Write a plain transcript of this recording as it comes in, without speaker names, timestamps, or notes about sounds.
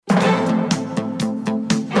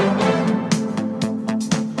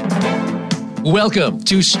Welcome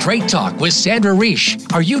to Straight Talk with Sandra Reich.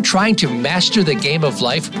 Are you trying to master the game of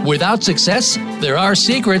life without success? There are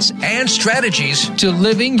secrets and strategies to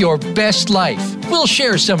living your best life. We'll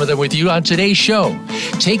share some of them with you on today's show.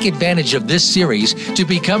 Take advantage of this series to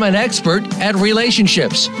become an expert at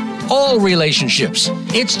relationships. All relationships.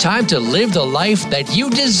 It's time to live the life that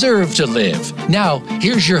you deserve to live. Now,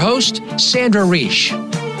 here's your host, Sandra Reich.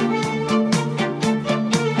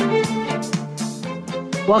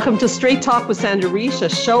 Welcome to Straight Talk with Sandra Reich, a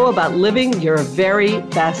show about living your very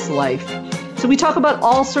best life. So we talk about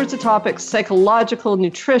all sorts of topics, psychological,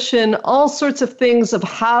 nutrition, all sorts of things of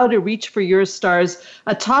how to reach for your stars,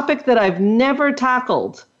 a topic that I've never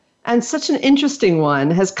tackled. And such an interesting one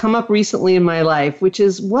has come up recently in my life, which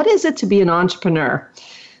is, what is it to be an entrepreneur?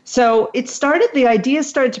 So the idea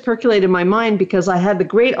started to percolate in my mind because I had the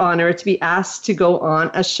great honor to be asked to go on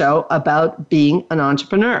a show about being an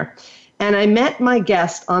entrepreneur. And I met my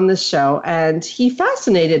guest on this show, and he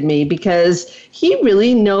fascinated me because he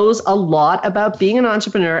really knows a lot about being an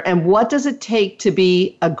entrepreneur and what does it take to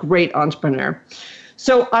be a great entrepreneur.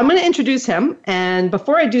 So I'm going to introduce him. And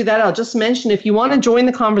before I do that, I'll just mention, if you want to join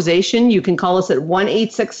the conversation, you can call us at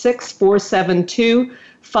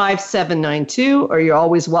 1-866-472-5792, or you're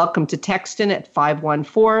always welcome to text in at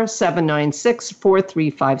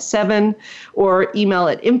 514-796-4357, or email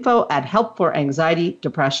at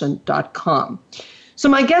info@helpforanxietydepression.com. So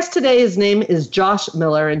my guest today, his name is Josh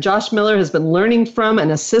Miller, and Josh Miller has been learning from and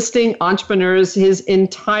assisting entrepreneurs his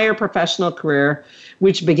entire professional career,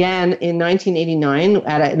 which began in 1989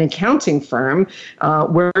 at an accounting firm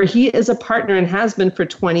where he is a partner and has been for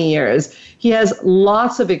 20 years. He has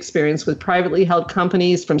lots of experience with privately held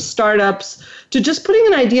companies, from startups to just putting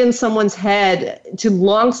an idea in someone's head to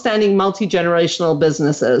long-standing multi-generational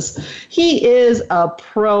businesses. He is a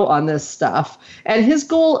pro on this stuff, and his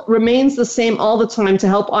goal remains the same all the time: to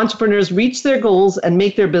help entrepreneurs reach their goals and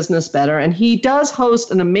make their business better. And he does host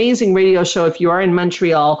an amazing radio show, if you are in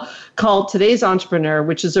Montreal, called Today's Entrepreneur,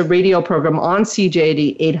 which is a radio program on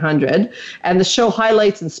CJAD 800. And the show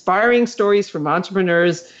highlights inspiring stories from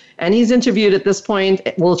entrepreneurs. And he's interviewed, at this point,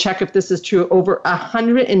 we'll check if this is true, over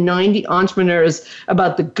 190 entrepreneurs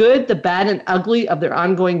about the good, the bad, and ugly of their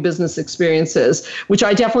ongoing business experiences, which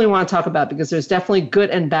I definitely want to talk about because there's definitely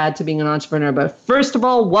good and bad to being an entrepreneur. But first of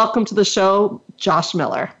all, welcome to the show, Josh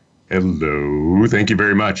Miller. Hello. Thank you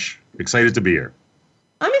very much. Excited to be here.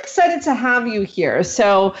 I'm excited to have you here.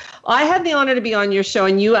 So I had the honor to be on your show,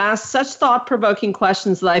 and you asked such thought-provoking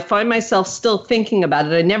questions that I find myself still thinking about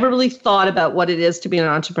it. I never really thought about what it is to be an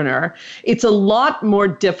entrepreneur. It's a lot more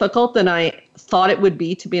difficult than I thought it would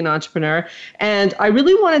be to be an entrepreneur. And I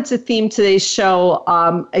really wanted to theme today's show.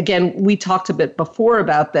 Again, we talked a bit before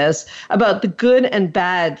about this, about the good and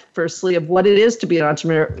bad, firstly, of what it is to be an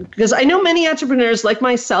entrepreneur. Because I know many entrepreneurs like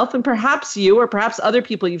myself, and perhaps you or perhaps other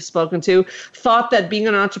people you've spoken to, thought that being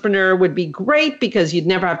an entrepreneur would be great because you'd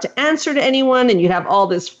never have to answer to anyone and you'd have all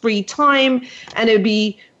this free time and it'd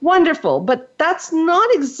be wonderful. But that's not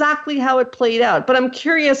exactly how it played out. But I'm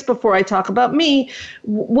curious, before I talk about me,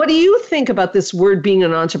 what do you think about this word being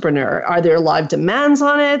an entrepreneur? Are there live demands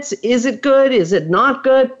on it? Is it good? Is it not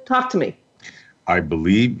good? Talk to me. I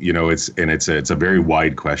believe, it's a very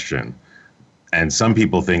wide question. And some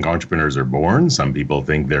people think entrepreneurs are born. Some people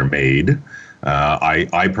think they're made.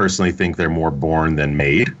 I personally think they're more born than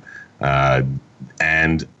made.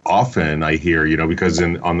 And often I hear, because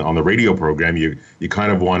on the radio program, you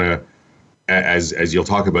kind of want to, as you'll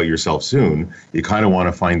talk about yourself soon, you kind of want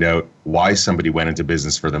to find out why somebody went into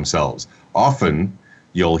business for themselves. Often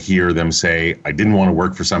you'll hear them say, I didn't want to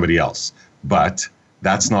work for somebody else. But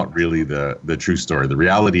that's not really the true story. The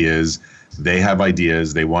reality is they have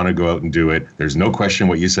ideas. They want to go out and do it. There's no question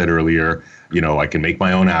what you said earlier. I can make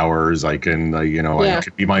my own hours. I can, I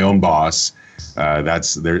can be my own boss.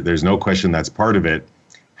 There's no question that's part of it.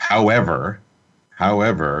 However,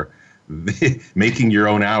 making your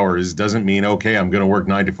own hours doesn't mean, okay, I'm going to work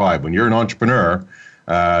 9 to 5. When you're an entrepreneur,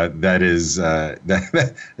 that is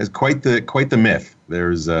quite the myth.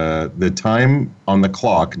 There's the time on the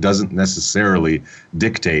clock doesn't necessarily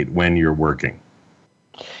dictate when you're working.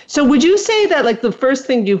 So would you say that, like, the first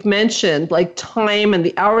thing you've mentioned, like time and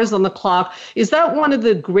the hours on the clock, is that one of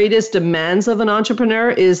the greatest demands of an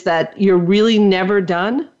entrepreneur, is that you're really never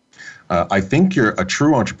done? I think a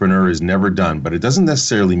true entrepreneur is never done, but it doesn't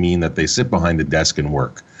necessarily mean that they sit behind the desk and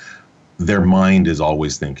work. Their mind is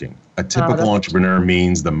always thinking. A typical entrepreneur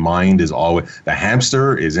means the mind is always, the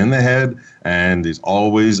hamster is in the head and is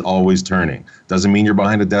always turning. Doesn't mean you're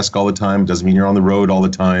behind a desk all the time. Doesn't mean you're on the road all the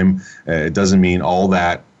time. It doesn't mean all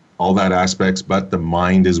that aspects, but the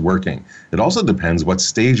mind is working. It also depends what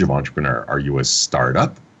stage of entrepreneur. Are you a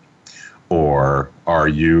startup? or are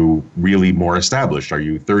you really more established? Are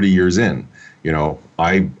you 30 years in?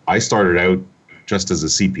 I started out just as a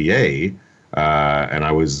CPA, and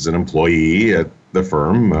I was an employee at the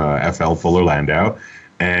firm, FL Fuller Landau,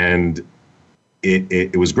 and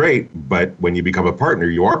it was great. But when you become a partner,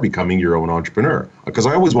 you are becoming your own entrepreneur. Because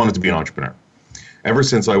I always wanted to be an entrepreneur. Ever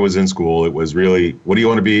since I was in school, it was really, what do you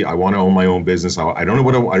want to be? I want to own my own business. I don't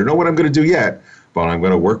know what I'm going to do yet, but I'm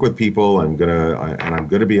going to work with people. I'm going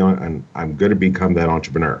to become that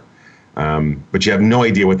entrepreneur. But you have no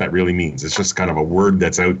idea what that really means. It's just kind of a word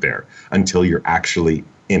that's out there until you're actually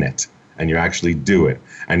in it and you actually do it.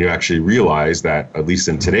 And you actually realize that, at least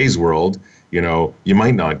in today's world, you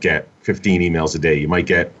might not get 15 emails a day. You might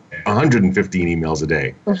get 115 emails a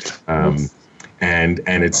day. And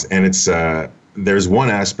there's one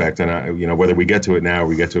aspect, and whether we get to it now or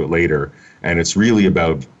we get to it later, and it's really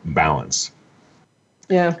about balance.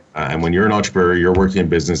 Yeah. And when you're an entrepreneur, you're working in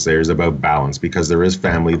business, there's about balance, because there is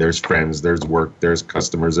family, there's friends, there's work, there's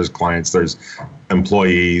customers, there's clients, there's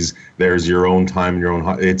employees, there's your own time, your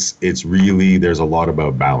own. It's really, there's a lot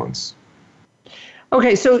about balance.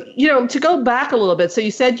 Okay, so to go back a little bit, so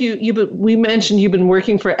you said we mentioned you've been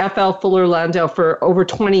working for FL Fuller Landau for over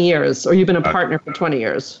 20 years, or you've been a partner for 20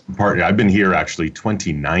 years. Partner, I've been here actually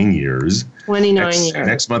 29 years. 29 years.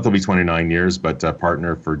 Next month will be 29 years, but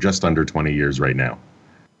partner for just under 20 years right now.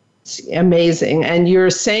 Amazing. And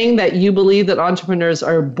you're saying that you believe that entrepreneurs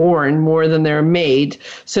are born more than they're made.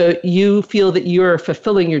 So you feel that you're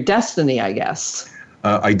fulfilling your destiny, I guess.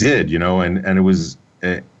 I did, and it was.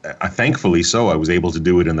 Thankfully so, I was able to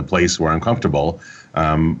do it in the place where I'm comfortable.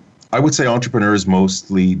 I would say entrepreneurs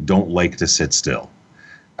mostly don't like to sit still.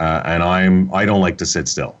 And I don't like to sit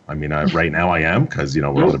still. I mean, right now I am, because, we're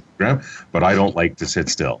on the program, but I don't like to sit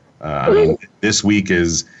still. This week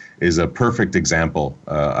is a perfect example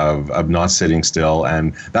of not sitting still.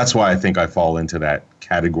 And that's why I think I fall into that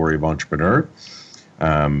category of entrepreneur.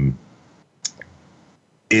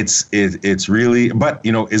 It's really, but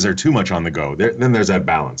is there too much on the go? Then there's that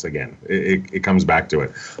balance again. It comes back to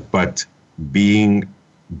it. But doing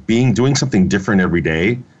something different every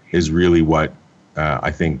day is really what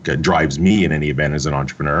I think drives me in any event as an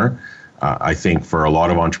entrepreneur. I think for a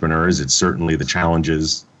lot of entrepreneurs, it's certainly the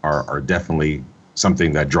challenges are definitely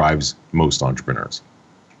something that drives most entrepreneurs.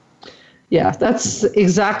 Yeah, that's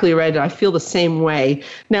exactly right. I feel the same way.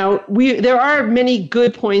 Now, there are many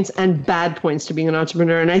good points and bad points to being an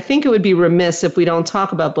entrepreneur, and I think it would be remiss if we don't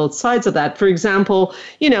talk about both sides of that. For example,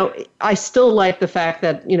 I still like the fact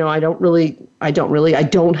that, I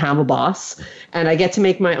don't have a boss, and I get to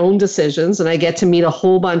make my own decisions, and I get to meet a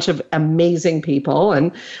whole bunch of amazing people.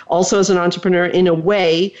 And also as an entrepreneur, in a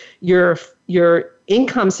way, your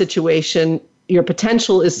income situation, your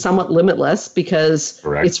potential is somewhat limitless, because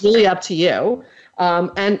Correct. It's really up to you.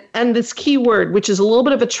 And this key word, which is a little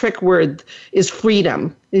bit of a trick word, is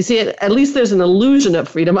freedom. You see, at least there's an illusion of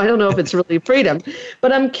freedom. I don't know if it's really freedom,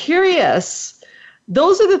 but I'm curious.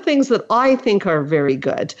 Those are the things that I think are very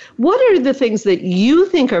good. What are the things that you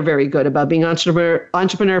think are very good about being an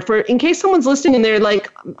entrepreneur? For in case someone's listening and they're like,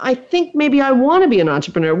 I think maybe I want to be an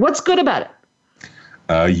entrepreneur. What's good about it?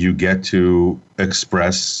 You get to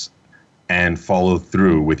express and follow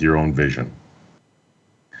through with your own vision.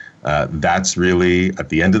 That's really, at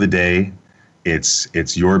the end of the day,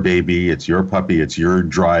 it's your baby, it's your puppy, it's your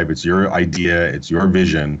drive, it's your idea, it's your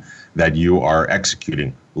vision that you are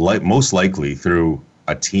executing. Most likely through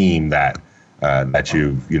a team that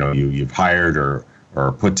you've hired or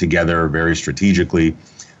put together very strategically.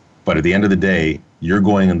 But at the end of the day, you're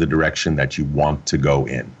going in the direction that you want to go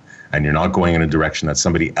in. And you're not going in a direction that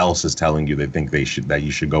somebody else is telling you they think that you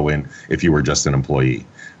should go in if you were just an employee.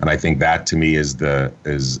 And I think that to me is the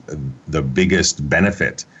biggest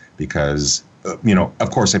benefit, because of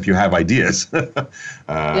course, if you have ideas,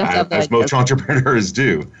 as most entrepreneurs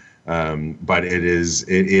do, but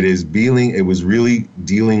it was really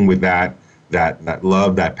dealing with that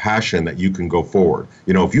love, that passion that you can go forward.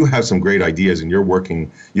 If you have some great ideas and you're working,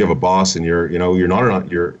 you have a boss, and you're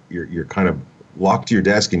kind of locked to your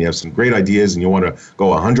desk, and you have some great ideas and you want to go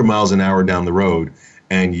 100 miles an hour down the road,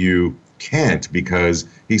 and you can't because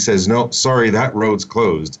he says, no, sorry, that road's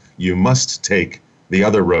closed. You must take the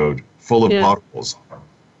other road full of potholes.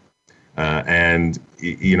 And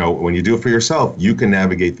when you do it for yourself, you can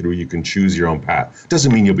navigate through, you can choose your own path.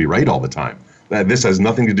 Doesn't mean you'll be right all the time. This has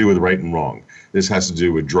nothing to do with right and wrong. This has to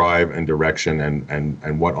do with drive and direction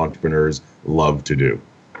and what entrepreneurs love to do.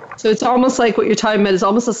 So it's almost like what you're talking about is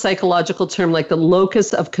almost a psychological term, like the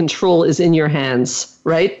locus of control is in your hands,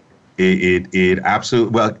 right? It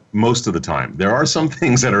absolutely, well, most of the time. There are some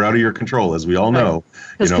things that are out of your control, as we all know.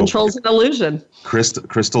 Because control's an illusion.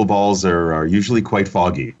 Crystal balls are usually quite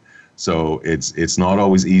foggy. So it's not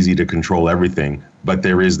always easy to control everything, but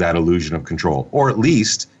there is that illusion of control. Or at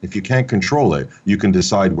least, if you can't control it, you can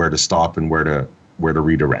decide where to stop and where to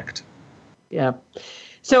redirect. Yeah.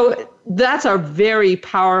 So that's a very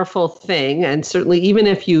powerful thing. And certainly even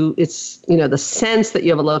if it's the sense that you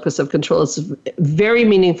have a locus of control is very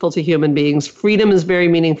meaningful to human beings. Freedom is very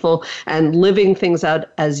meaningful, and living things out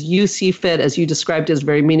as you see fit, as you described, is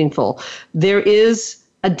very meaningful. There is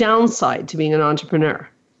a downside to being an entrepreneur.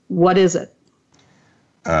 What is it?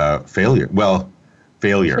 Failure. Well,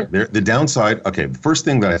 failure. The downside, okay, the first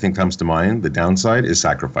thing that I think comes to mind, the downside is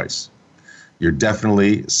sacrifice. You're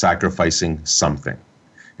definitely sacrificing something.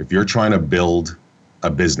 If you're trying to build a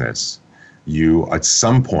business, you at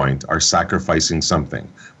some point are sacrificing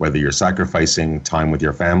something, whether you're sacrificing time with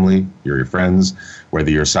your family, your friends, whether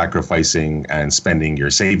you're sacrificing and spending your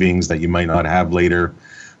savings that you might not have later,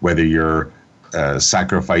 whether you're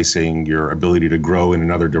sacrificing your ability to grow in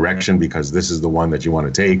another direction because this is the one that you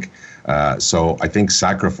want to take. So I think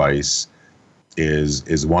sacrifice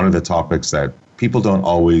is one of the topics that people don't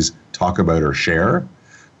always talk about or share.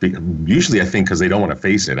 Usually, I think because they don't want to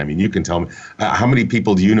face it. I mean, you can tell me how many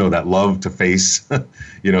people do you know that love to face,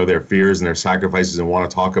 their fears and their sacrifices and want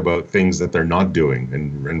to talk about things that they're not doing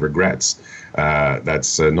and regrets.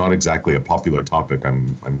 That's not exactly a popular topic.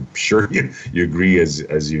 I'm sure you agree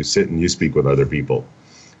as you sit and you speak with other people.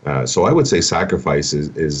 So I would say sacrifice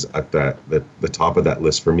is at the top of that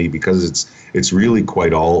list for me, because it's really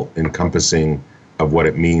quite all encompassing of what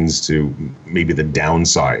it means to maybe the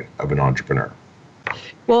downside of an entrepreneur.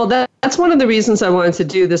 Well, that's one of the reasons I wanted to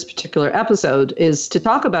do this particular episode, is to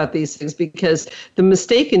talk about these things, because the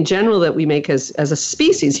mistake in general that we make as a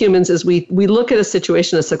species, humans, is we look at a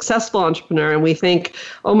situation, a successful entrepreneur, and we think,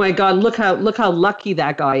 oh my God, look how lucky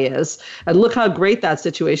that guy is, and look how great that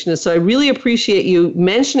situation is. So I really appreciate you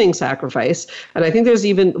mentioning sacrifice, and I think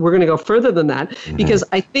we're going to go further than that, because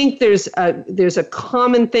I think there's a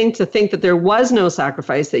common thing to think that there was no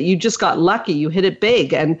sacrifice, that you just got lucky, you hit it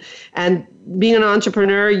big, and being an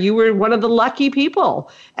entrepreneur, you were one of the lucky people.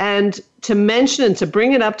 And to mention and to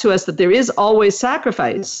bring it up to us that there is always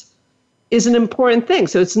sacrifice is an important thing.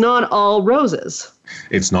 So it's not all roses.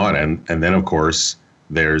 It's not. And then, of course,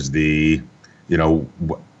 there's the,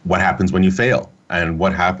 what happens when you fail, and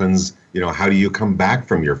what happens, how do you come back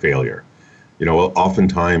from your failure?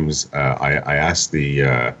 Oftentimes I ask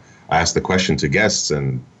the question to guests,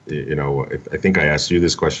 and, I think I asked you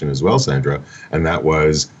this question as well, Sandra, and that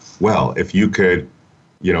was, well, if you could,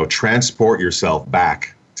 transport yourself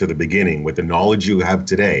back to the beginning with the knowledge you have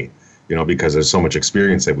today, because there's so much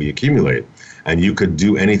experience that we accumulate, and you could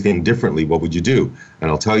do anything differently, what would you do?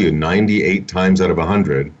 And I'll tell you, 98 times out of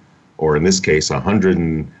 100, or in this case,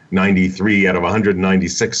 193 out of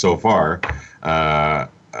 196 so far, I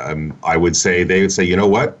would say, they would say, you know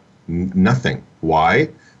what? Nothing. Why?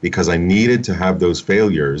 Because I needed to have those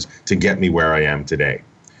failures to get me where I am today.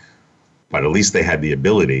 But at least they had the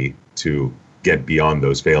ability to get beyond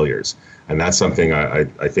those failures. And that's something I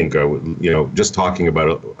think, just talking about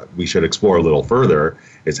it, we should explore a little further,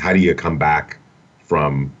 is how do you come back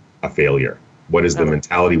from a failure? What is the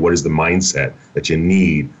mentality? What is the mindset that you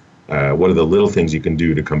need? What are the little things you can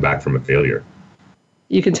do to come back from a failure?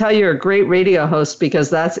 You can tell you're a great radio host, because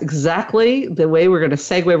that's exactly the way we're going to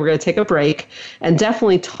segue. We're going to take a break and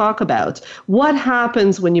definitely talk about what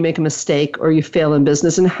happens when you make a mistake or you fail in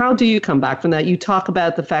business, and how do you come back from that. You talk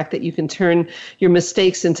about the fact that you can turn your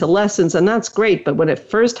mistakes into lessons, and that's great. But when it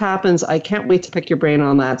first happens, I can't wait to pick your brain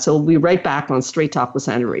on that. So we'll be right back on Straight Talk with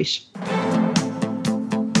Sandra Reich.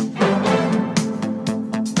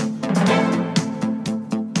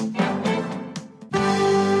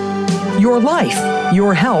 Your life,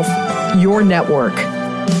 your health, your network.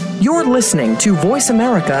 You're listening to Voice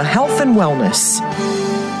America Health and Wellness.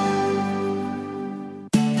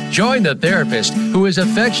 Join the therapist who is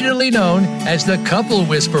affectionately known as the Couple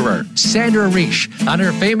Whisperer, Sandra Reich, on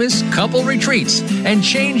her famous couple retreats, and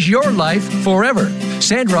change your life forever.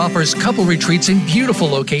 Sandra offers couple retreats in beautiful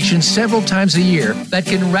locations several times a year that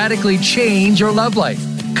can radically change your love life.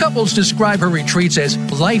 Couples describe her retreats as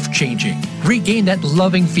life-changing. Regain that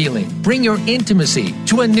loving feeling, bring your intimacy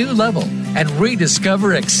to a new level, and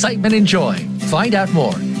rediscover excitement and joy. Find out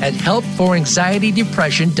more at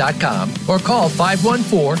helpforanxietydepression.com or call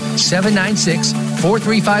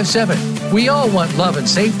 514-796-4357. We all want love and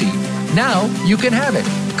safety. Now you can have it.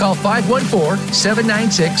 Call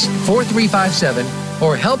 514-796-4357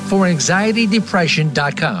 or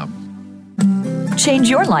helpforanxietydepression.com. Change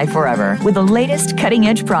your life forever with the latest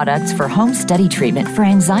cutting-edge products for home study treatment for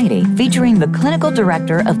anxiety, featuring the clinical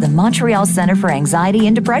director of the Montreal Center for Anxiety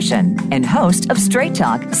and Depression and host of Straight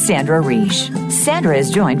Talk, Sandra Reich. Sandra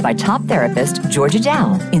is joined by top therapist Georgia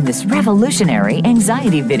Dow in this revolutionary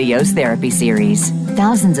anxiety videos therapy series.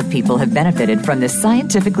 Thousands of people have benefited from this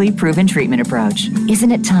scientifically proven treatment approach.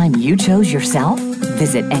 Isn't it time you chose yourself?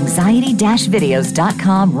 Visit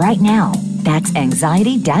anxiety-videos.com right now. That's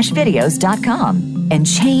anxiety-videos.com and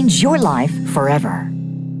change your life forever.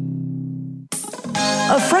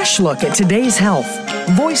 A fresh look at today's health.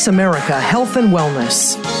 Voice America Health and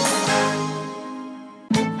Wellness.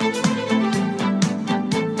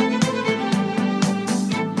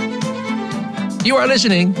 You are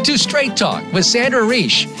listening to Straight Talk with Sandra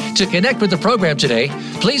Reich. To connect with the program today,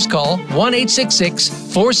 please call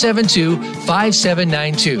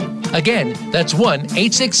 1-866-472-5792. Again, that's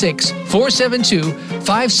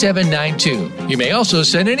 1-866-472-5792. You may also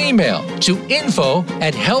send an email to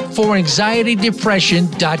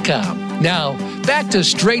info@helpforanxietydepression.com. Now, back to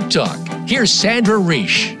Straight Talk. Here's Sandra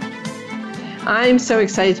Reich. I'm so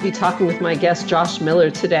excited to be talking with my guest, Josh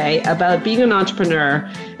Miller, today about being an entrepreneur.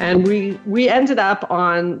 And we ended up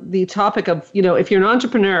on the topic of, if you're an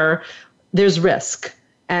entrepreneur, there's risk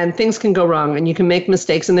and things can go wrong and you can make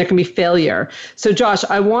mistakes and there can be failure. So Josh,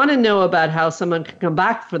 I want to know about how someone can come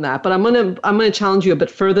back from that, but I'm going to challenge you a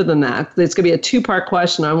bit further than that. It's going to be a two-part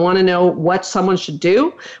question. I want to know what someone should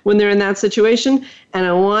do when they're in that situation. And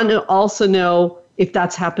I want to also know if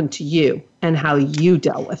that's happened to you and how you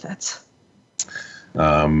dealt with it.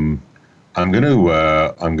 I'm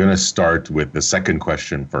gonna start with the second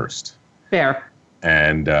question first. Fair.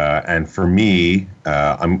 And for me,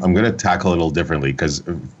 I'm gonna tackle it a little differently because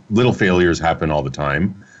little failures happen all the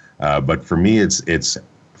time. But for me, it's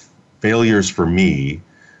failures for me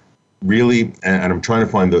really, and I'm trying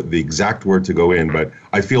to find the exact word to go in, but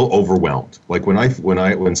I feel overwhelmed. Like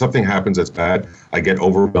when something happens that's bad, I get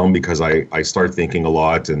overwhelmed because I start thinking a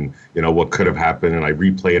lot and what could have happened, and I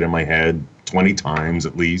replay it in my head 20 times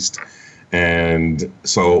at least. And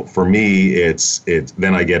so for me,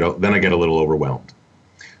 then I get a little overwhelmed.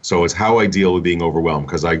 So it's how I deal with being overwhelmed,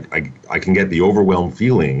 because I can get the overwhelmed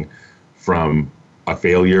feeling from a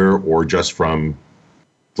failure or just from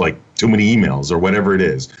like too many emails or whatever it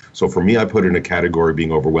is. So for me, I put in a category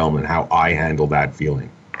being overwhelmed and how I handle that feeling.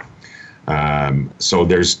 So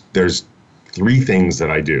there's three things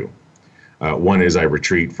that I do. One is I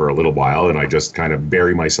retreat for a little while and I just kind of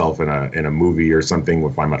bury myself in a movie or something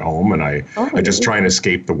if I'm at home, and I just try and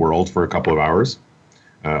escape the world for a couple of hours,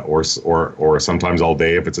 or sometimes all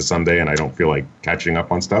day if it's a Sunday and I don't feel like catching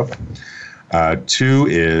up on stuff. Two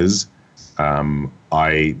is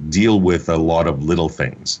I deal with a lot of little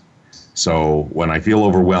things. So when I feel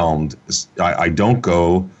overwhelmed, I don't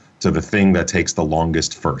go to the thing that takes the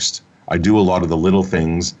longest first. I do a lot of the little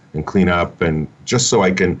things and clean up, and just so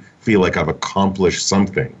I can feel like I've accomplished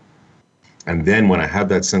something. And then when I have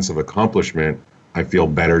that sense of accomplishment, I feel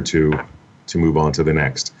better to move on to the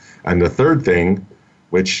next. And the third thing,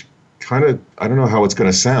 which kind of, I don't know how it's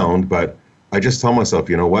going to sound, but I just tell myself,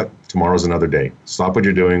 you know what, tomorrow's another day. Stop what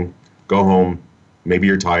you're doing, go home, maybe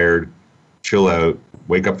you're tired, chill out,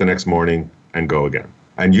 wake up the next morning and go again.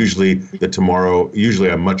 And usually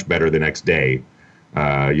I'm much better the next day.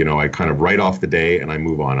 I kind of write off the day and I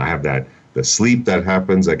move on. I have the sleep that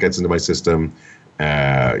happens, that gets into my system.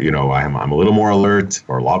 I'm a little more alert,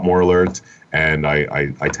 or a lot more alert, and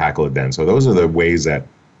I tackle it then. So those are the ways that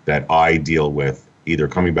I deal with either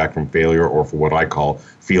coming back from failure or for what I call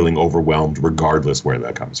feeling overwhelmed, regardless where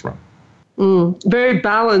that comes from. Very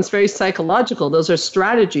balanced, very psychological. Those are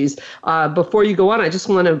strategies. Before you go on, I just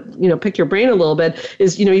want to, pick your brain a little bit.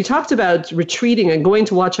 You talked about retreating and going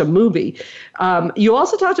to watch a movie. You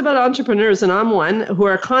also talked about entrepreneurs, and I'm one, who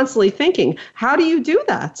are constantly thinking, how do you do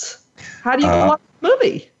that? How do you watch a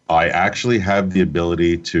movie? I actually have the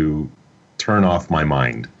ability to turn off my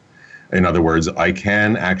mind. In other words, I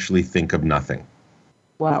can actually think of nothing.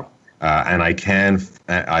 Wow. And I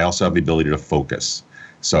also have the ability to focus.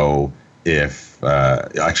 So if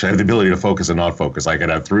actually I have the ability to focus and not focus. I could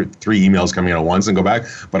have three emails coming in at once and go back,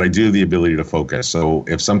 but I do have the ability to focus. So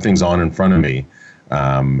if something's on in front of me,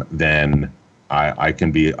 then I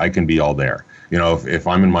can be all there. If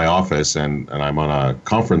I'm in my office and I'm on a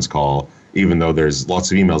conference call, even though there's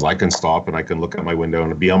lots of emails, I can stop and I can look at my window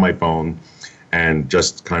and be on my phone and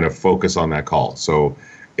just kind of focus on that call. So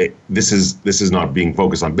this is not being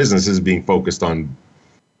focused on business. This is being focused on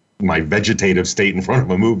my vegetative state in front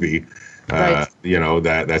of a movie. Right.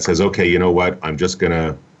 That says, okay, you know what? I'm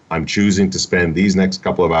choosing to spend these next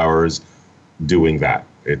couple of hours doing that.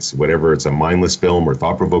 It's whatever, it's a mindless film or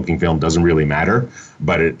thought-provoking film, doesn't really matter,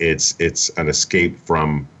 but it's an escape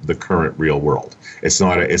from the current real world. It's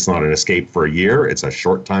not an escape for a year, it's a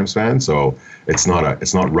short time span, so it's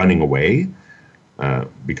not running away,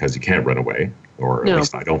 because you can't run away, or at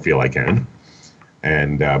least I don't feel I can.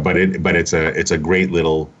 And but it's a great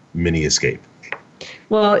little mini escape.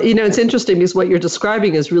 Well, it's interesting because what you're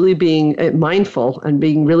describing is really being mindful and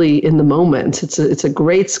being really in the moment. It's a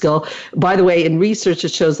great skill. By the way, in research,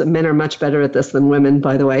 it shows that men are much better at this than women,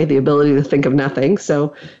 by the way, the ability to think of nothing.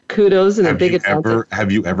 So kudos and a big advantage.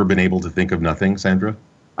 Have you ever been able to think of nothing, Sandra?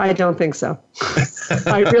 I don't think so.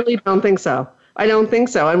 I really don't think so. I don't think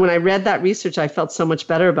so. And when I read that research, I felt so much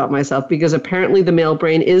better about myself, because apparently the male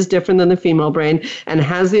brain is different than the female brain and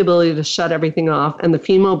has the ability to shut everything off. And the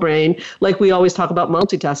female brain, like we always talk about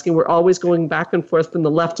multitasking, we're always going back and forth from the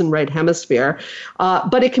left and right hemisphere.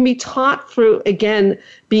 But it can be taught through, again,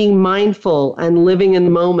 being mindful and living in the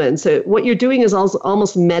moment. So what you're doing is also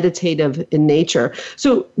almost meditative in nature.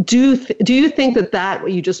 So do you think that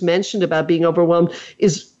what you just mentioned about being overwhelmed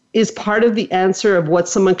is part of the answer of what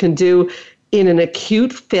someone can do in an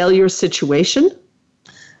acute failure situation?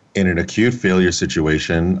 In an acute failure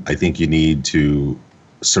situation, I think you need to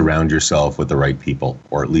surround yourself with the right people,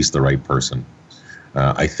 or at least the right person.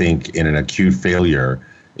 I think in an acute failure,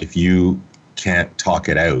 if you can't talk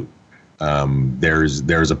it out,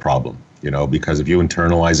 there's a problem, because if you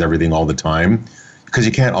internalize everything all the time, because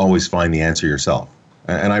you can't always find the answer yourself.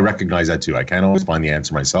 And I recognize that too. I can't always find the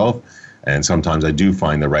answer myself. And sometimes I do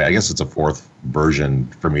find I guess it's a fourth version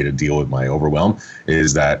for me to deal with my overwhelm,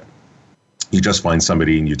 is that you just find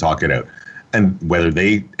somebody and you talk it out. And whether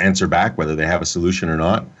they answer back, whether they have a solution or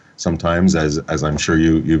not, sometimes, as I'm sure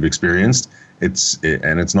you've experienced,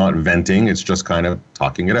 it's not venting, it's just kind of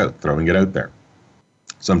talking it out, throwing it out there.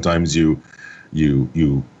 Sometimes you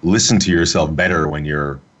listen to yourself better when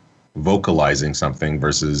you're vocalizing something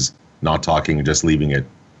versus not talking and just leaving it,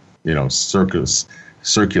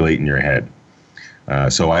 circulate in your head.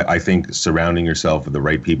 So I think surrounding yourself with the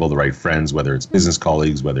right people, the right friends, whether it's business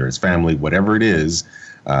colleagues, whether it's family, whatever it is,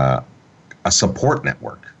 a support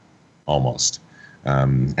network almost.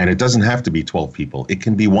 And it doesn't have to be 12 people. It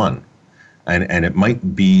can be one. And it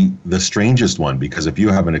might be the strangest one, because if you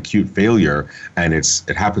have an acute failure and it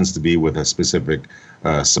happens to be with a specific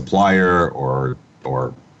supplier or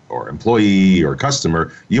employee or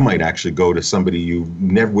customer, you might actually go to somebody you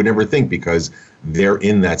would never think, because they're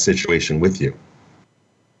in that situation with you.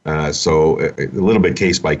 So a little bit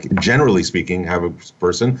case by, generally speaking, have a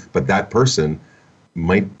person, but that person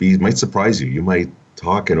might surprise you. You might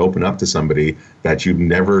talk and open up to somebody that you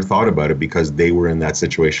never thought about it because they were in that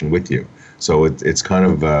situation with you. So it's kind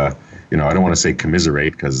of, I don't want to say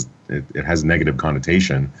commiserate, because it has a negative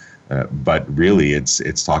connotation, but really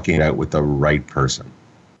it's talking it out with the right person.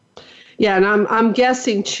 Yeah, and I'm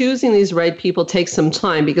guessing choosing these right people takes some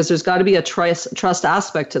time, because there's got to be a trust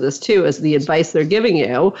aspect to this too, as the advice they're giving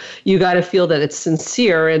you. You got to feel that it's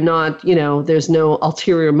sincere and not, there's no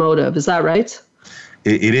ulterior motive. Is that right?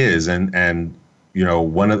 It is, and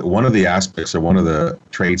one of the aspects, or one of the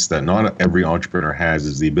traits that not every entrepreneur has,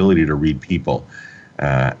 is the ability to read people,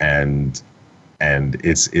 and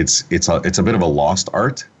it's a bit of a lost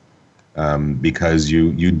art. Because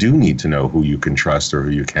you do need to know who you can trust or who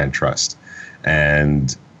you can't trust.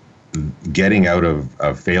 And getting out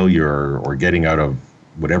of failure, or getting out of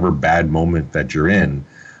whatever bad moment that you're in,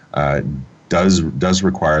 does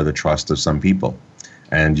require the trust of some people.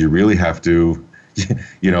 And you really have to,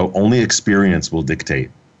 only experience will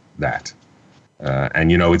dictate that.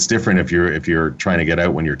 And it's different if you're trying to get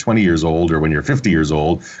out when you're 20 years old or when you're 50 years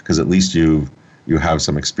old, because at least you have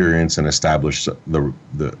some experience and establish the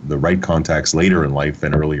right contacts later in life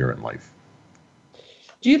than earlier in life.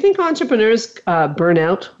 Do you think entrepreneurs burn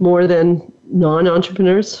out more than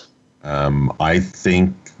non-entrepreneurs? I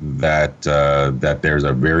think that there's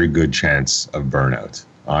a very good chance of burnout.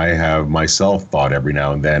 I have myself thought every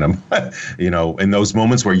now and then, in those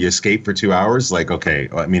moments where you escape for 2 hours, like, okay,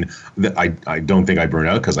 I don't think I burn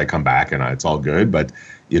out because I come back and it's all good, but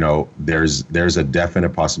there's a definite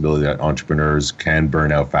possibility that entrepreneurs can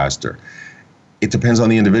burn out faster. It depends on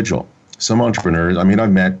the individual. Some entrepreneurs,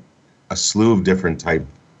 I've met a slew of different type.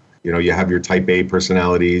 You have your type A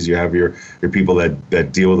personalities. You have your people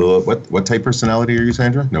that deal with what type personality are you,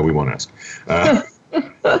 Sandra? No, we won't ask.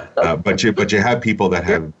 But you have people that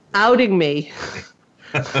have outing me.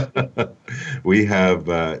 We have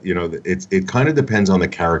it kind of depends on the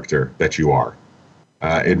character that you are.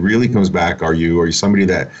 It really comes back. Are you somebody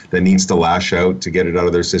that needs to lash out to get it out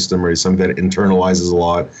of their system, or are you somebody that internalizes a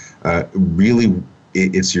lot? Really,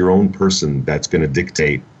 it's your own person that's going to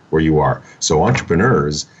dictate where you are. So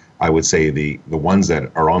entrepreneurs, I would say the ones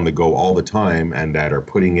that are on the go all the time and that are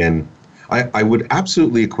putting in, I would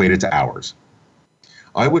absolutely equate it to hours.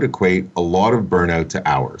 I would equate a lot of burnout to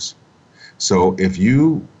hours. So if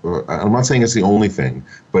you, I'm not saying it's the only thing,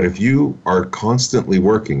 but if you are constantly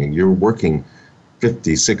working and you're working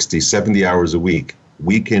 50, 60, 70 hours a week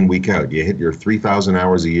in, week out, you hit your 3,000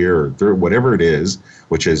 hours a year or whatever it is,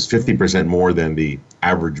 which is 50% more than the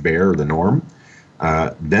average bear or the norm,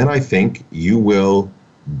 then I think you will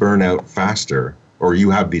burn out faster, or you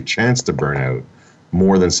have the chance to burn out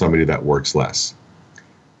more than somebody that works less.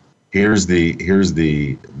 Here's the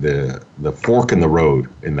fork in the road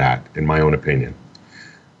in that, in my own opinion.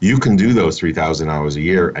 You can do those 3,000 hours a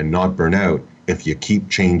year and not burn out if you keep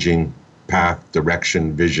changing path,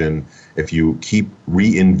 direction, vision, if you keep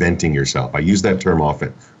reinventing yourself. I use that term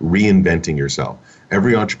often, reinventing yourself.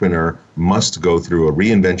 Every entrepreneur must go through a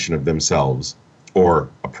reinvention of themselves, or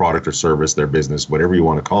a product or service, their business, whatever you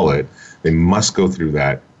want to call it. They must go through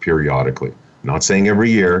that periodically. I'm not saying every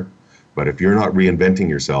year, but if you're not reinventing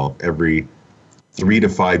yourself every 3 to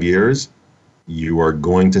 5 years, you are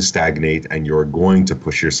going to stagnate and you're going to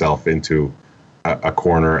push yourself into a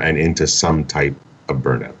corner and into some type of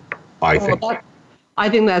burnout, I think. I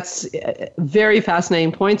think that's a very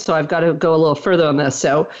fascinating point, so I've got to go a little further on this.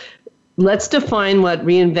 So let's define what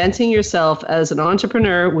reinventing yourself as an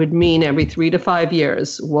entrepreneur would mean every 3 to 5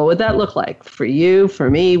 years. What would that look like for you, for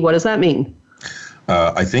me? What does that mean?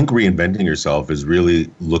 I think reinventing yourself is really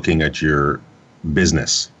looking at your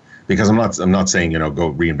business, because I'm not saying,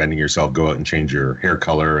 go reinventing yourself, go out and change your hair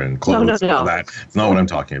color and clothes. No. That. It's not what I'm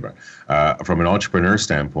talking about. From an entrepreneur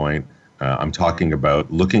standpoint, I'm talking about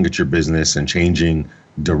looking at your business and changing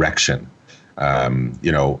direction. Are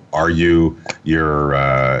you're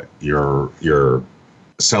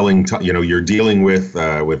selling, you're dealing with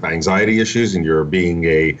anxiety issues, and you're being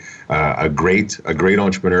a great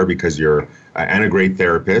entrepreneur because you're and a great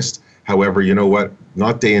therapist. However, you know what?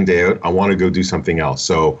 Not day in, day out. I want to go do something else.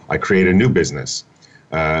 So I create a new business.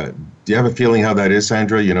 Do you have a feeling how that is,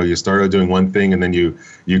 Sandra? You start out doing one thing and then you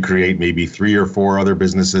create maybe 3 or 4 other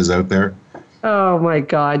businesses out there. Oh my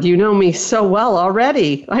God, you know me so well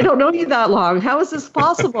already. I don't know you that long. How is this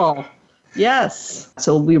possible? Yes.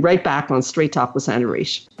 So we'll be right back on Straight Talk with Sandra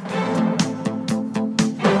Reich.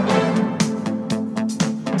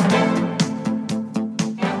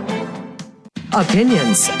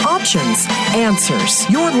 Opinions, options, answers.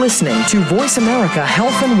 You're listening to Voice America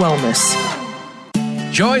Health and Wellness.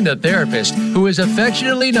 Join the therapist who is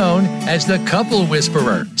affectionately known as the Couple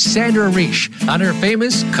Whisperer, Sandra Reich, on her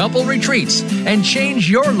famous couple retreats, and change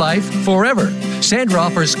your life forever. Sandra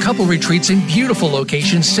offers couple retreats in beautiful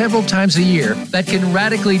locations several times a year that can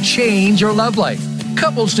radically change your love life.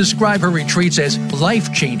 Couples describe her retreats as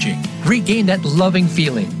life-changing. Regain that loving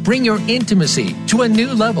feeling, bring your intimacy to a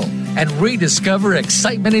new level, and rediscover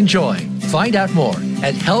excitement and joy. Find out more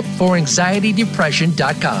at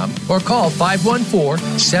helpforanxietydepression.com or call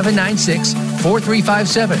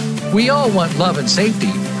 514-796-4357. We all want love and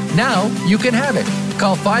safety. Now you can have it.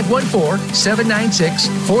 Call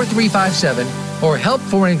 514-796-4357 or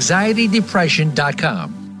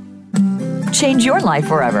helpforanxietydepression.com. Change your life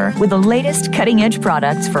forever with the latest cutting-edge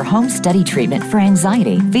products for home study treatment for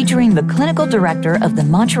anxiety, featuring the clinical director of the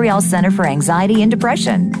Montreal Center for Anxiety and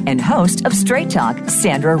Depression and host of Straight Talk,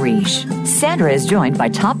 Sandra Reich. Sandra is joined by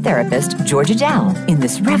top therapist Georgia Dow in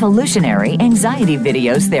this revolutionary anxiety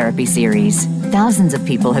videos therapy series. Thousands of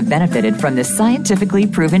people have benefited from this scientifically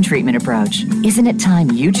proven treatment approach. Isn't it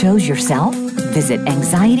time you chose yourself? Visit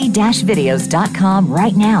anxiety-videos.com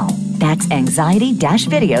right now. That's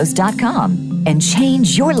anxiety-videos.com and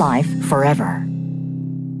change your life forever.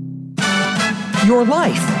 Your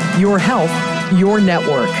life, your health, your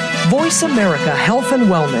network. Voice America Health and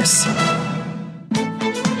Wellness.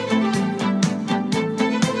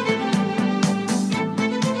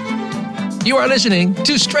 You are listening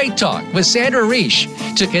to Straight Talk with Sandra Reich.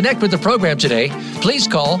 To connect with the program today, please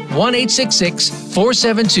call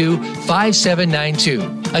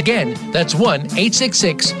 1-866-472-5792. Again, that's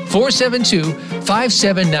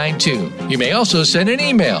 1-866-472-5792. You may also send an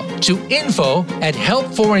email to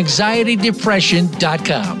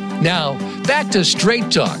info@helpforanxietydepression.com. Now, back to Straight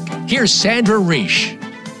Talk. Here's Sandra Reich.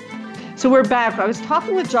 So we're back. I was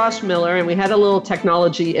talking with Josh Miller, and we had a little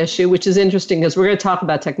technology issue, which is interesting because we're going to talk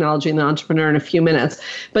about technology and the entrepreneur in a few minutes.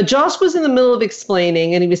 But Josh was in the middle of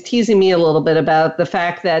explaining, and he was teasing me a little bit about the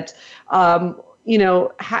fact that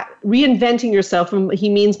reinventing yourself, and he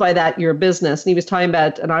means by that your business. And he was talking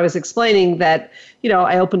about, and I was explaining that,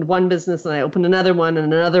 I opened one business and I opened another one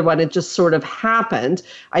and another one. It just sort of happened.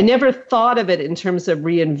 I never thought of it in terms of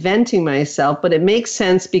reinventing myself, but it makes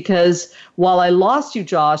sense because while I lost you,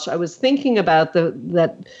 Josh, I was thinking about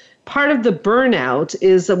that part of the burnout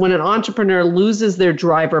is that when an entrepreneur loses their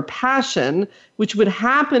drive or passion, which would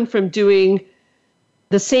happen from doing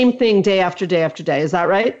the same thing day after day after day. Is that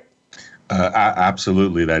right?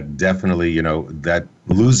 Absolutely. That definitely, that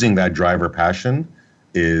losing that drive or passion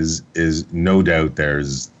is no doubt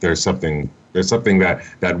there's something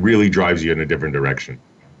that really drives you in a different direction.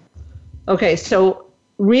 Okay, so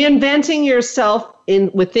reinventing yourself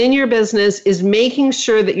within your business is making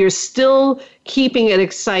sure that you're still keeping it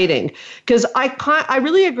exciting. Because I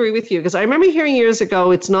really agree with you, because I remember hearing years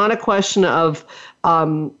ago, it's not a question of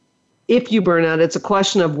if you burn out, it's a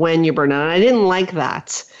question of when you burn out. And I didn't like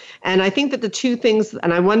that. And I think that the two things,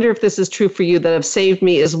 and I wonder if this is true for you, that have saved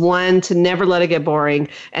me is one, to never let it get boring,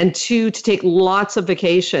 and two, to take lots of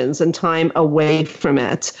vacations and time away from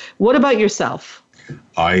it. What about yourself?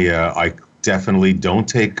 I definitely don't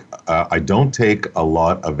take a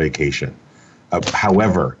lot of vacation.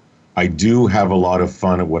 However, I do have a lot of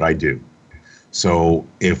fun at what I do. So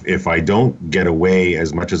if I don't get away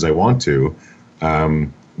as much as I want to,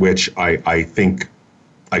 which I think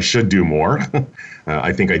I should do more.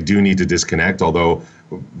 I think I do need to disconnect, although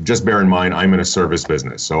just bear in mind, I'm in a service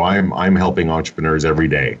business. So I'm helping entrepreneurs every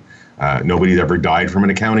day. Nobody's ever died from an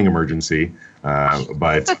accounting emergency,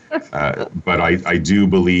 but I do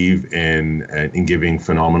believe in giving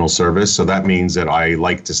phenomenal service. So that means that I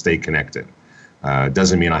like to stay connected.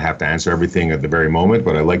 Doesn't mean I have to answer everything at the very moment,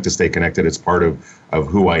 but I like to stay connected. It's part of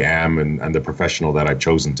who I am and the professional that I've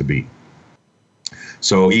chosen to be.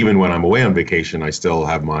 So even when I'm away on vacation, I still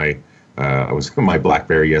have my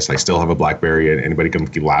BlackBerry. Yes, I still have a BlackBerry, and anybody can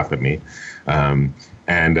laugh at me.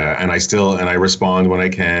 And I respond when I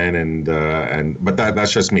can, but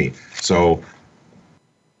that's just me. So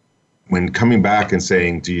when coming back and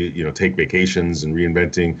saying, do you take vacations and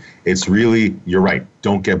reinventing, it's really, you're right.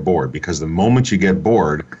 Don't get bored, because the moment you get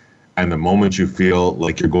bored and the moment you feel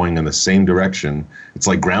like you're going in the same direction, it's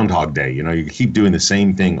like Groundhog Day. You keep doing the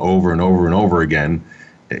same thing over and over and over again.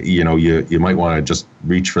 You might want to just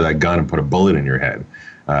reach for that gun and put a bullet in your head.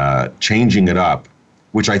 Changing it up,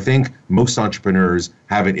 which I think most entrepreneurs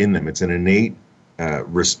have it in them. It's an innate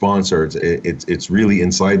response, or it's really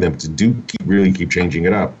inside them to really keep changing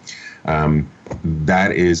it up.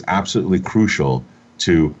 That is absolutely crucial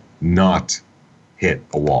to not hit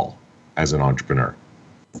a wall as an entrepreneur.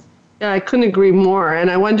 Yeah, I couldn't agree more. And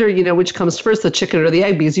I wonder, which comes first, the chicken or the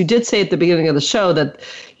egg? Because you did say at the beginning of the show that,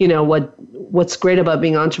 what's great about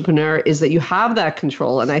being an entrepreneur is that you have that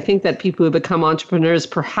control. And I think that people who become entrepreneurs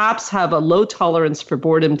perhaps have a low tolerance for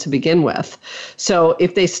boredom to begin with. So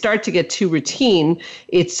if they start to get too routine,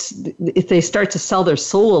 if they start to sell their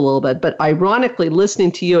soul a little bit. But ironically,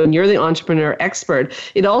 listening to you, and you're the entrepreneur expert,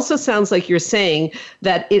 it also sounds like you're saying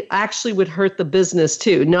that it actually would hurt the business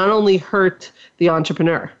too, not only hurt the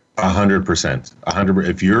entrepreneur. 100%.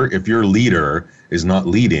 100%. If your leader is not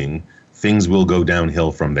leading, things will go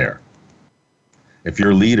downhill from there. If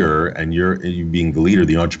your leader and you being the leader,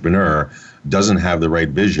 the entrepreneur, doesn't have the right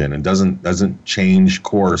vision and doesn't change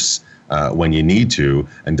course when you need to,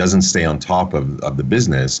 and doesn't stay on top of the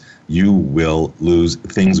business, you will lose.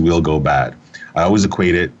 Things will go bad. I always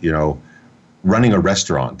equate it. Running a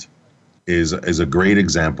restaurant is a great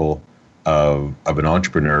example of an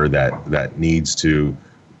entrepreneur that needs to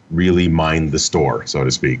really mind the store, so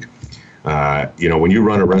to speak. When you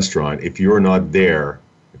run a restaurant, if you're not there,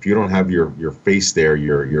 if you don't have your face there,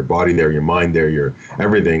 your body there, your mind there, your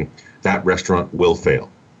everything, that restaurant will fail.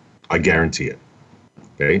 I guarantee it.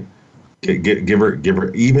 Okay? Give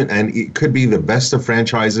her even, and it could be the best of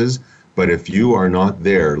franchises, but if you are not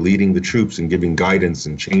there leading the troops and giving guidance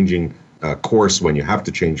and changing course when you have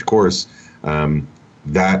to change course,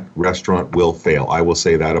 that restaurant will fail. I will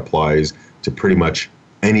say that applies to pretty much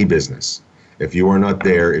any business. If you are not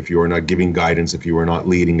there, if you are not giving guidance, if you are not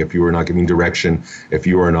leading, if you are not giving direction, if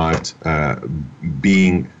you are not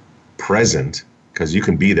being present, because you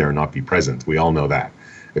can be there and not be present. We all know that.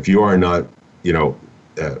 If you are not,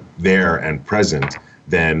 there and present,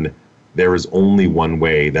 then there is only one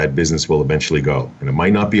way that business will eventually go. And it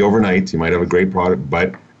might not be overnight. You might have a great product,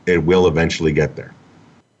 but it will eventually get there.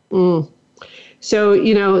 So,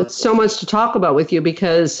 it's so much to talk about with you,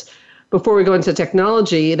 because before we go into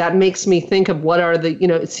technology, that makes me think of what are the,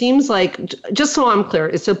 it seems like, just so I'm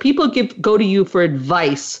clear, so people go to you for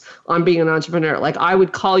advice on being an entrepreneur. Like I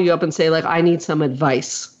would call you up and say, like, I need some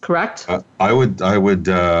advice, correct? I would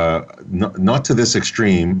not to this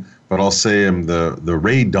extreme, but I'll say I'm the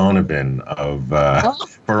Ray Donovan of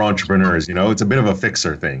for entrepreneurs. It's a bit of a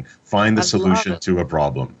fixer thing. Find the solution to a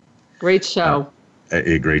problem. Great show.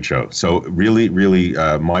 A great show. So really, really,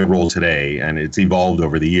 my role today, and it's evolved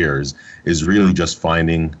over the years, is really just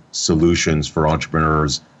finding solutions for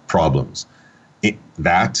entrepreneurs' problems.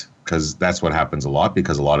 Because that's what happens a lot,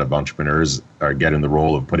 because a lot of entrepreneurs get in the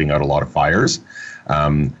role of putting out a lot of fires.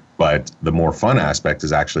 But the more fun aspect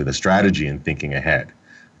is actually the strategy and thinking ahead.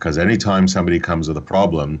 Because anytime somebody comes with a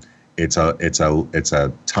problem, it's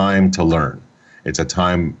a time to learn. It's a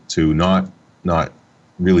time to not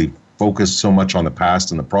really focus so much on the past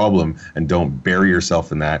and the problem and don't bury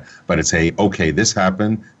yourself in that, but it's, hey, okay, this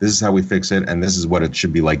happened, this is how we fix it, and this is what it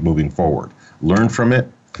should be like moving forward. Learn from it,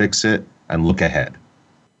 fix it, and look ahead.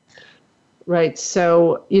 Right.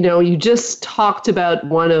 So, you just talked about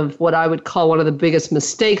one of what I would call one of the biggest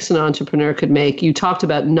mistakes an entrepreneur could make. You talked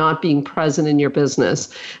about not being present in your business.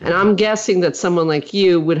 And I'm guessing that someone like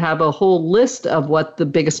you would have a whole list of what the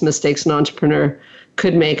biggest mistakes an entrepreneur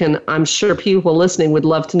could make. And I'm sure people listening would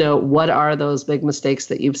love to know, what are those big mistakes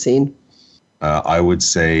that you've seen? I would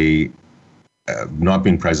say not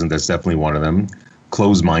being present, that's definitely one of them.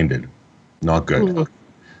 Closed-minded, not good.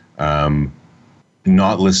 Mm-hmm.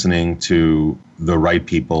 Not listening to the right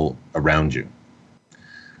people around you.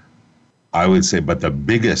 I would say, but the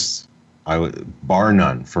biggest, bar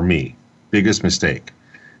none for me, biggest mistake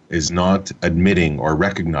is not admitting or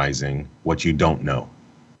recognizing what you don't know.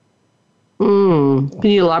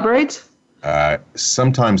 Can you elaborate?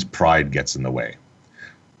 Sometimes pride gets in the way.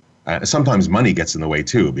 Sometimes money gets in the way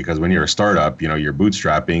too, because when you're a startup, you're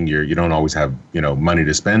bootstrapping, you don't always have, money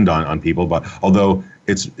to spend on people. But although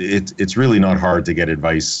it's really not hard to get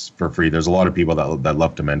advice for free. There's a lot of people that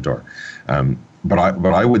love to mentor. But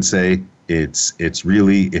I would say it's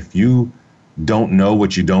really, if you don't know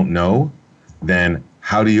what you don't know, then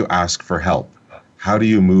how do you ask for help? How do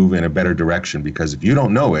you move in a better direction? Because if you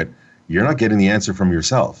don't know it, you're not getting the answer from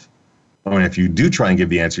yourself. I mean, if you do try and give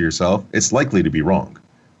the answer yourself, it's likely to be wrong.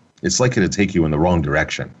 It's likely to take you in the wrong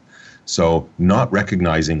direction. So not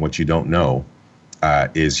recognizing what you don't know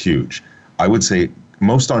is huge. I would say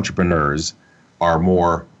most entrepreneurs are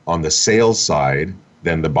more on the sales side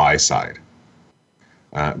than the buy side.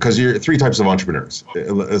 Because you're three types of entrepreneurs.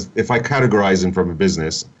 If I categorize them from a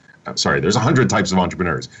business, there's 100 types of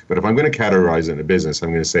entrepreneurs. But if I'm going to categorize it in a business, I'm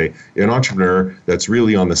going to say an entrepreneur that's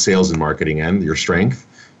really on the sales and marketing end, your strength.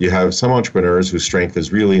 You have some entrepreneurs whose strength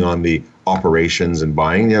is really on the operations and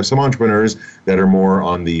buying. You have some entrepreneurs that are more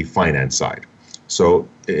on the finance side. So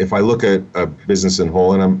if I look at a business in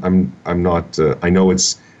whole, and I'm not, I know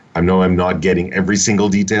I'm not getting every single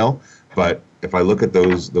detail, but if I look at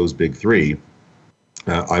those big three,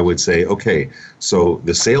 I would say, okay, so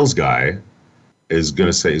the sales guy is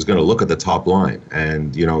going to look at the top line,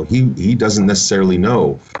 and he doesn't necessarily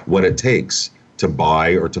know what it takes to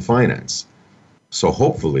buy or to finance. So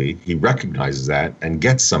hopefully he recognizes that and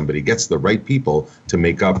gets the right people to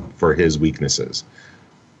make up for his weaknesses.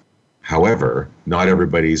 However, not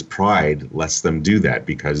everybody's pride lets them do that,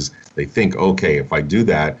 because they think, okay, if I do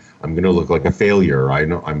that, I'm going to look like a failure. I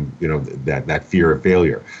know that fear of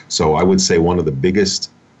failure. So I would say one of the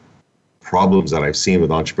biggest problems that I've seen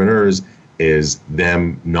with entrepreneurs is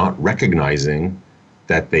them not recognizing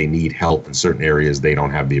that they need help in certain areas they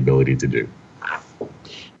don't have the ability to do.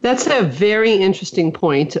 That's a very interesting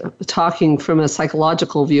point, talking from a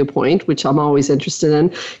psychological viewpoint, which I'm always interested in,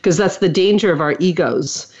 because that's the danger of our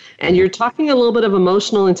egos. And you're talking a little bit of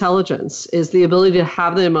emotional intelligence, is the ability to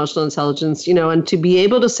have the emotional intelligence, and to be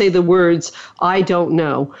able to say the words, I don't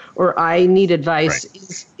know, or I need advice, right,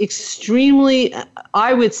 is extremely,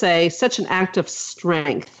 I would say, such an act of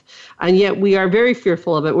strength. And yet we are very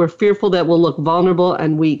fearful of it. We're fearful that we'll look vulnerable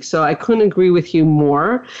and weak. So I couldn't agree with you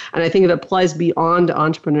more. And I think it applies beyond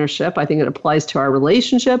entrepreneurship. I think it applies to our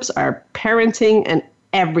relationships, our parenting, and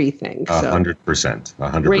everything. 100%.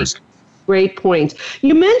 100%. Great point.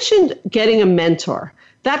 You mentioned getting a mentor.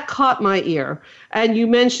 That caught my ear. And you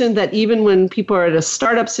mentioned that even when people are at a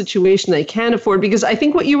startup situation they can't afford, because I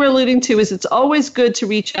think what you were alluding to is it's always good to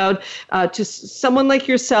reach out to someone like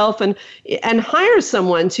yourself and hire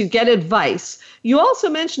someone to get advice. You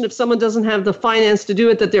also mentioned if someone doesn't have the finance to do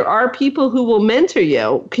it, that there are people who will mentor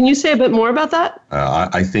you. Can you say a bit more about that?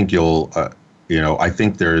 I think I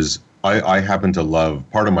think I happen to love,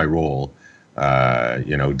 part of my role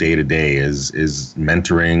day to day is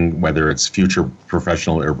mentoring, whether it's future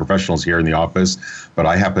professional or professionals here in the office. But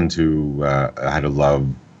I happen to had to love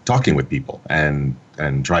talking with people and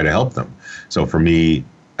try to help them. So for me,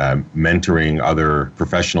 mentoring other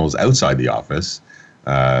professionals outside the office,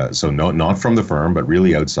 so not from the firm, but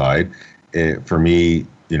really outside, for me,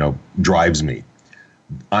 drives me.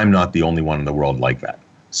 I'm not the only one in the world like that.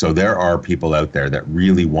 So there are people out there that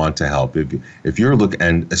really want to help. If you're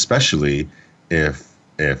and especially if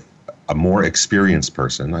a more experienced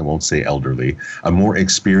person, I won't say elderly, a more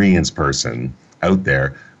experienced person out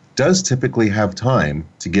there does typically have time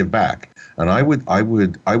to give back. And I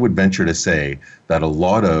would venture to say that a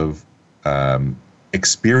lot of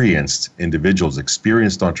experienced individuals,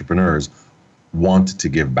 experienced entrepreneurs want to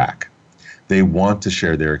give back. They want to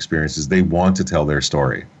share their experiences. They want to tell their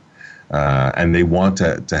story, and they want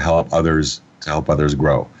to help others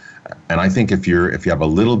grow. And I think if you have a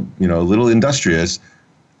little industrious,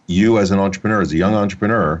 you as an entrepreneur, as a young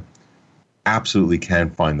entrepreneur, absolutely can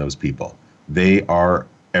find those people. They are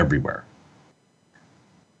everywhere.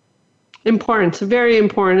 Important, very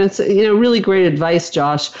important. It's really great advice,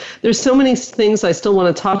 Josh. There's so many things I still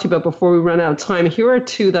want to talk to you about before we run out of time. Here are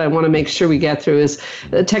two that I want to make sure we get through: is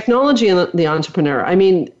the technology and the entrepreneur. I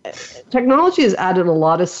mean, technology has added a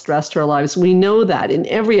lot of stress to our lives. We know that in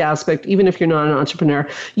every aspect, even if you're not an entrepreneur.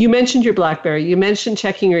 You mentioned your BlackBerry. You mentioned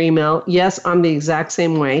checking your email. Yes, I'm the exact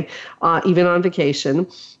same way, even on vacation.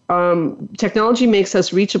 Technology makes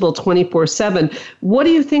us reachable 24/7. What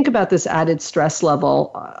do you think about this added stress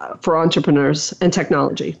level for entrepreneurs and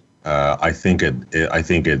technology? I think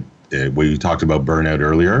when you talked about burnout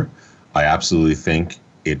earlier, I absolutely think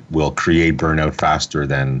it will create burnout faster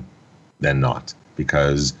than not,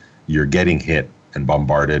 because you're getting hit and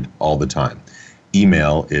bombarded all the time.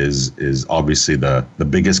 Email is obviously the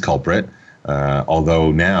biggest culprit.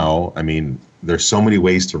 Although now, I mean, there's so many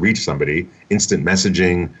ways to reach somebody: instant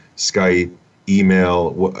messaging, Skype,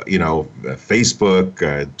 email,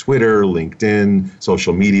 Facebook, Twitter, LinkedIn,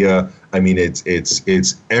 social media. I mean,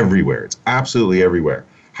 it's everywhere. It's absolutely everywhere.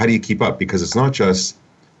 How do you keep up? Because it's not just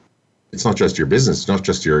your business. It's not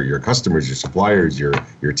just your customers, your suppliers,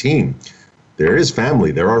 your team. There is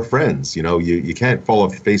family. There are friends. You can't fall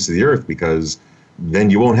off the face of the earth, because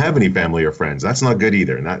then you won't have any family or friends. That's not good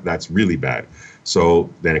either, and that's really bad. So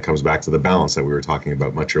then it comes back to the balance that we were talking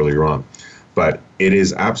about much earlier on. But it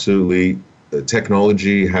is absolutely,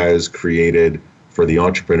 technology has created for the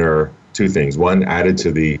entrepreneur two things. One, added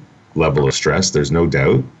to the level of stress, there's no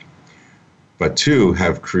doubt. But two,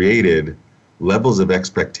 have created levels of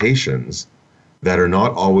expectations that are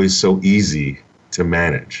not always so easy to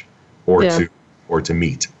manage or to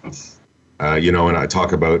meet. And I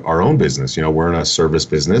talk about our own business. We're in a service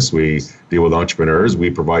business. We deal with entrepreneurs. We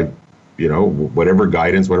provide whatever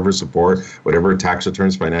guidance, whatever support, whatever tax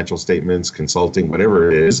returns, financial statements, consulting,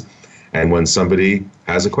 whatever it is. And when somebody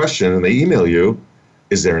has a question and they email you,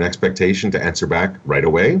 is there an expectation to answer back right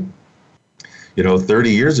away?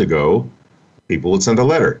 30 years ago, people would send a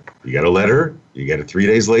letter. You get a letter, you get it 3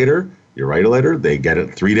 days later, you write a letter, they get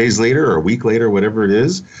it 3 days later or a week later, whatever it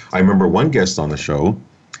is. I remember one guest on the show,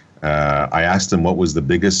 I asked him what was the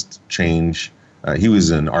biggest change. He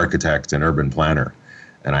was an architect and urban planner.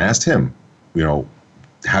 And I asked him, what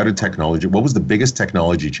was the biggest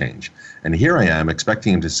technology change? And here I am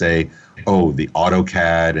expecting him to say, the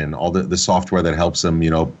AutoCAD and all the software that helps him,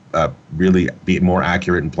 really be more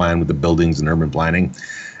accurate and plan with the buildings and urban planning.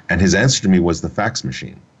 And his answer to me was the fax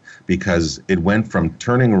machine, because it went from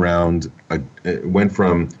turning around, it went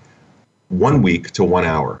from 1 week to 1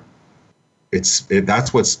 hour.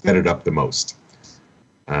 That's what sped it up the most.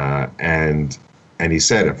 And he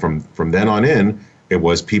said from then on in, it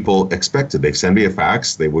was people expected. They send me a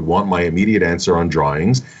fax. They would want my immediate answer on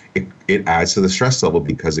drawings. It adds to the stress level,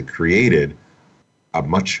 because it created a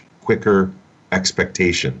much quicker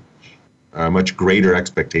expectation, a much greater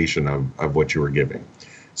expectation of what you were giving.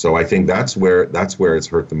 So I think that's where it's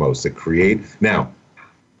hurt the most. Now,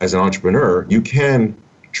 as an entrepreneur, you can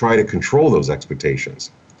try to control those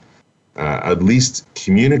expectations. At least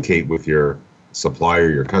communicate with your supplier,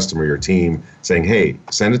 your customer, your team, saying, "Hey,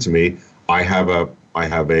 send it to me. I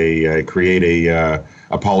create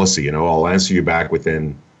a policy. I'll answer you back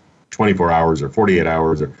within 24 hours or 48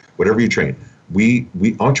 hours or whatever you train." We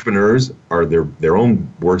entrepreneurs are their own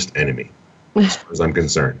worst enemy, as far as I'm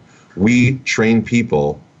concerned. We train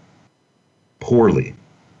people poorly.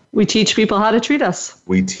 We teach people how to treat us.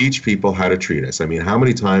 I mean, how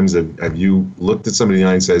many times have you looked at somebody in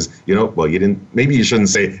the eye and says, maybe you shouldn't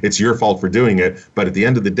say it's your fault for doing it, but at the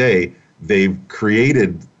end of the day, they've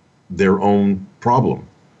created their own problem.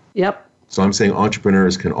 Yep. So I'm saying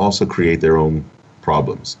entrepreneurs can also create their own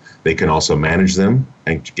problems. They can also manage them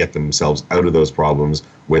and get themselves out of those problems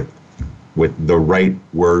with the right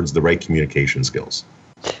words, the right communication skills.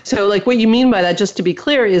 So like what you mean by that, just to be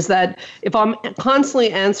clear, is that if I'm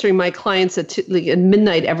constantly answering my clients at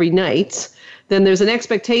midnight every night, then there's an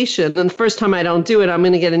expectation. And the first time I don't do it, I'm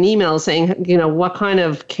going to get an email saying, what kind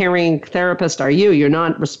of caring therapist are you? You're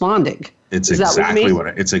not responding. It's exactly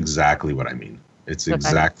what I mean. It's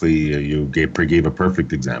exactly, you gave a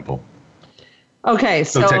perfect example. Okay.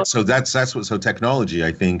 So technology,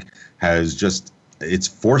 I think, it's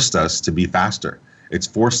forced us to be faster. It's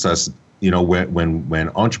forced us,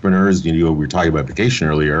 when entrepreneurs, we were talking about vacation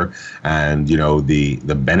earlier, and,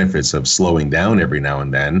 the benefits of slowing down every now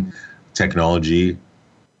and then. Technology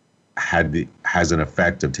has an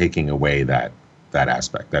effect of taking away that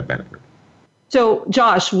aspect, that benefit. So,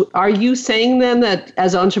 Josh, are you saying then that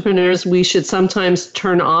as entrepreneurs we should sometimes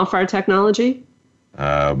turn off our technology?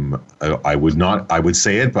 I would not. I would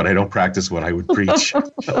say it, but I don't practice what I would preach. At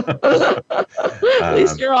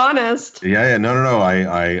least you're honest. Yeah. No.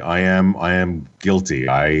 I am guilty.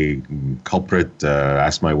 I culprit.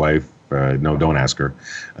 Ask my wife. No, don't ask her.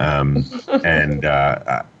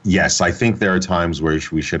 Yes, I think there are times where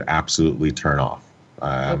we should absolutely turn off.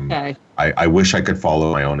 Okay. I wish I could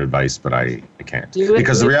follow my own advice, but I can't.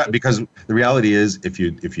 Because the reality is, if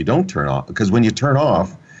you don't turn off, because when you turn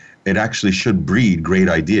off, it actually should breed great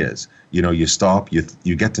ideas. You stop,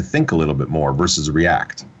 you get to think a little bit more versus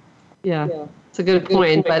react. Yeah. It's a good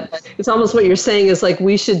point, but it's almost what you're saying is like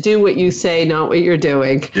we should do what you say, not what you're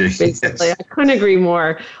doing. Basically, yes. I couldn't agree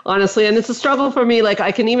more, honestly. And it's a struggle for me. Like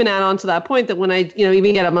I can even add on to that point that when I,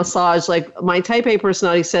 even get a massage, like my type A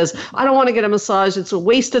personality says, I don't want to get a massage. It's a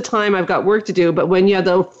waste of time. I've got work to do. But when you have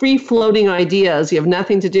the free floating ideas, you have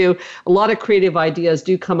nothing to do. A lot of creative ideas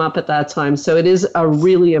do come up at that time. So it is a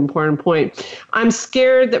really important point. I'm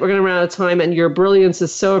scared that we're going to run out of time, and your brilliance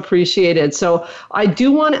is so appreciated. So I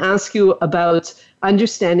do want to ask you about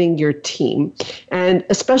understanding your team, and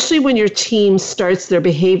especially when your team their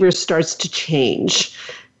behavior starts to change.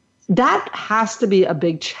 That has to be a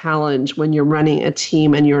big challenge when you're running a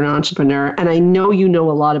team and you're an entrepreneur. And I know you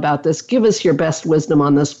know a lot about this. Give us your best wisdom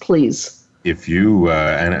on this, please. If you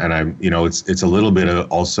and I'm, it's a little bit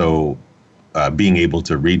of also being able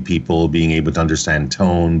to read people, being able to understand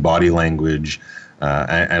tone, body language.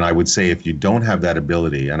 And I would say if you don't have that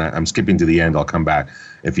ability, and I'm skipping to the end, I'll come back.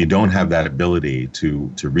 If you don't have that ability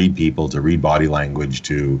to read people, to read body language,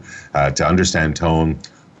 to understand tone,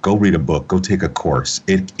 go read a book, go take a course.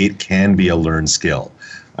 It can be a learned skill.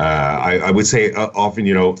 I would say often,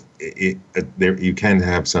 you can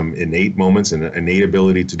have some innate moments and innate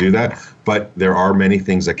ability to do that, but there are many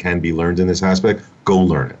things that can be learned in this aspect. Go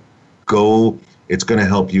learn it. It's going to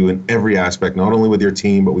help you in every aspect, not only with your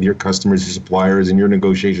team, but with your customers, your suppliers, and your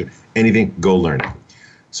negotiation. Anything, go learn it.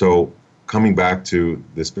 So coming back to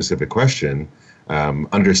the specific question,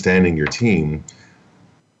 understanding your team,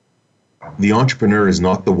 the entrepreneur is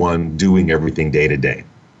not the one doing everything day to day.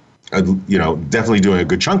 Definitely doing a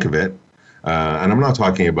good chunk of it. And I'm not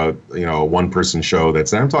talking about, a one-person show.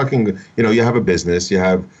 I'm talking, you have a business, you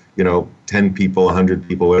have, 10 people, 100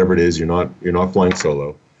 people, whatever it is, you're not flying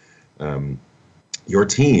solo. Your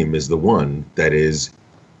team is the one that is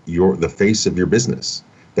the face of your business.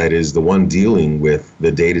 That is the one dealing with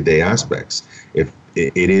the day-to-day aspects. If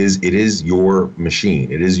it is your machine,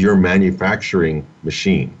 it is your manufacturing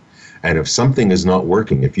machine. And if something is not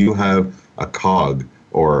working, if you have a cog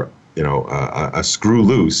or a screw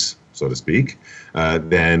loose, so to speak,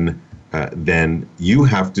 then you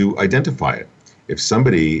have to identify it. If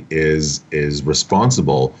somebody is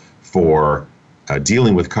responsible for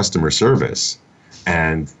dealing with customer service,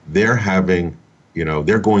 and they're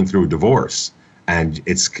they're going through a divorce, and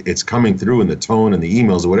it's coming through in the tone and the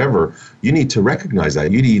emails or whatever, you need to recognize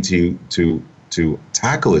that. You need to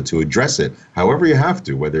tackle it, to address it, however you have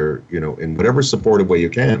to, whether, in whatever supportive way you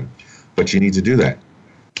can, but you need to do that.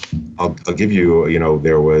 I'll give you,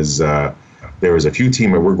 there was a few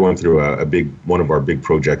team, we're going through one of our big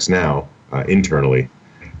projects now internally,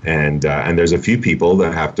 and there's a few people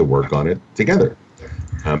that have to work on it together.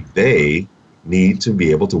 They need to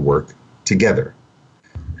be able to work together.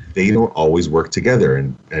 They don't always work together,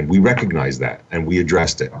 and we recognize that, and we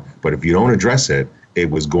addressed it. But if you don't address it,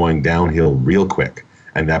 it was going downhill real quick,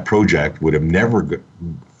 and that project would have never,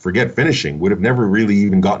 would have never really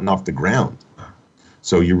even gotten off the ground.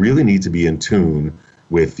 So you really need to be in tune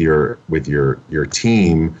with your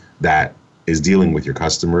team that is dealing with your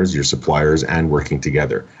customers, your suppliers, and working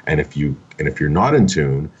together. And if you're not in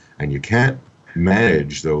tune and you can't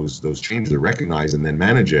manage those changes, recognize and then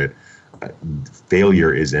manage it,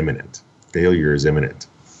 failure is imminent. Failure is imminent.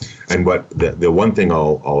 And what the one thing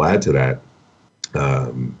I'll add to that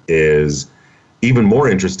is even more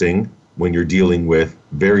interesting when you're dealing with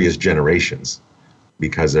various generations,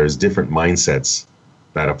 because there's different mindsets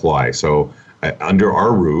that apply. So under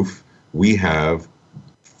our roof, we have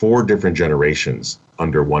 4 different generations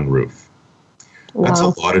under one roof. Wow. That's a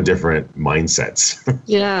lot of different mindsets.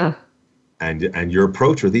 Yeah. And your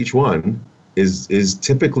approach with each one is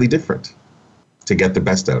typically different to get the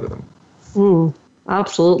best out of them.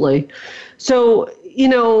 Absolutely. So,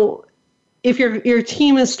 if your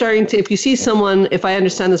team is starting to, if you see someone, if I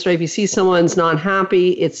understand this right, if you see someone's not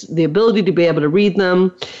happy, it's the ability to be able to read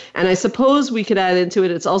them. And I suppose we could add into it,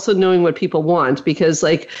 it's also knowing what people want, because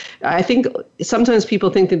I think sometimes people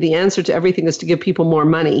think that the answer to everything is to give people more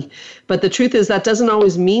money. But the truth is that doesn't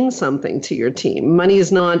always mean something to your team. Money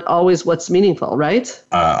is not always what's meaningful, right?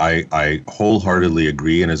 I wholeheartedly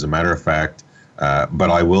agree. And as a matter of fact, but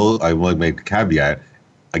I will make a caveat.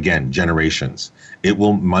 Again, generations.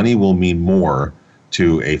 Money will mean more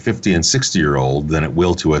to a 50 and 60-year-old than it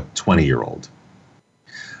will to a 20-year-old.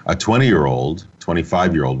 A 20-year-old,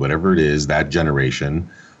 25-year-old, whatever it is, that generation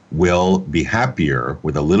will be happier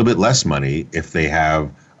with a little bit less money if they have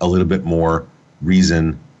a little bit more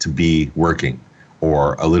reason to be working,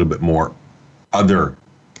 or a little bit more other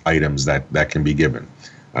items that can be given.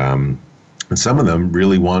 And some of them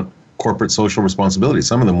really want corporate social responsibility.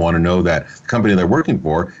 Some of them want to know that the company they're working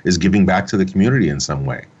for is giving back to the community in some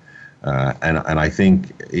way. And I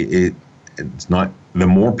think it's not, the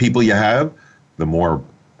more people you have, the more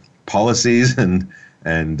policies and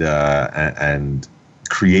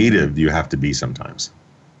creative you have to be sometimes.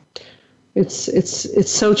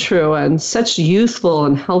 It's so true, and such useful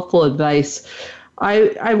and helpful advice.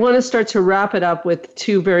 I want to start to wrap it up with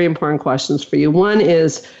 2 very important questions for you. One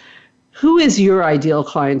is, who is your ideal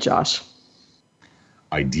client, Josh?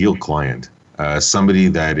 Ideal client. Somebody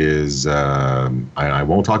that is, I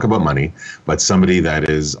won't talk about money, but somebody that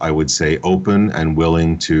is, I would say, open and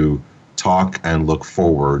willing to talk and look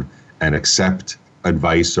forward and accept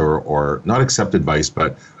advice, or not accept advice,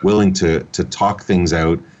 but willing to talk things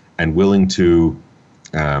out, and willing to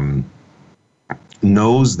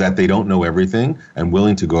knows that they don't know everything and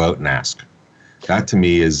willing to go out and ask. That to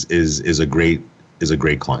me is a great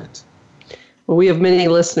client. Well, we have many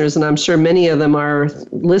listeners, and I'm sure many of them are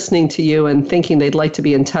listening to you and thinking they'd like to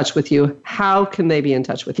be in touch with you. How can they be in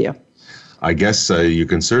touch with you? I guess you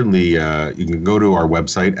can certainly you can go to our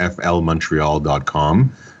website,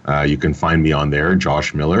 flmontreal.com. You can find me on there,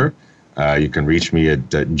 Josh Miller. You can reach me at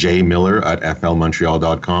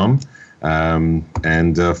jmiller@flmontreal.com. And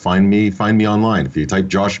find me online. If you type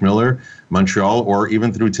Josh Miller, Montreal, or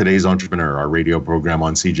even through Today's Entrepreneur, our radio program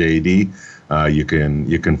on CJAD, you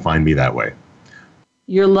can find me that way.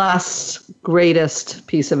 Your last greatest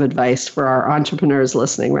piece of advice for our entrepreneurs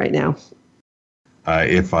listening right now.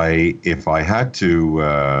 If I had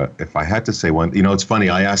to say one, it's funny.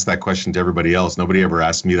 I asked that question to everybody else. Nobody ever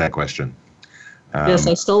asked me that question. Yes,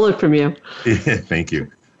 I stole it from you. Thank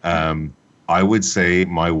you. I would say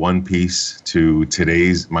my one piece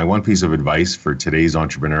of advice for today's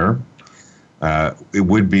entrepreneur, it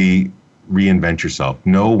would be reinvent yourself.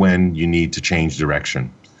 Know when you need to change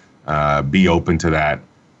direction. Be open to that.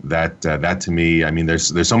 That to me, I mean,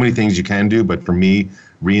 there's so many things you can do, but for me,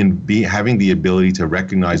 having the ability to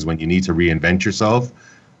recognize when you need to reinvent yourself,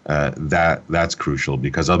 that's crucial,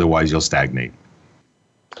 because otherwise you'll stagnate.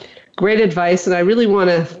 Great advice, and I really want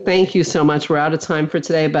to thank you so much. We're out of time for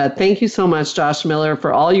today, but thank you so much, Josh Miller,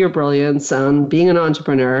 for all your brilliance on being an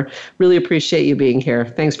entrepreneur. Really appreciate you being here.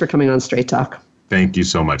 Thanks for coming on Straight Talk. Thank you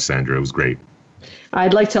so much, Sandra. It was great.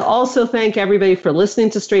 I'd like to also thank everybody for listening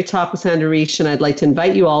to Straight Talk with Sandra Reich, and I'd like to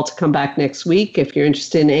invite you all to come back next week. If you're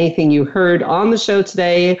interested in anything you heard on the show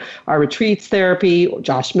today, our retreats, therapy,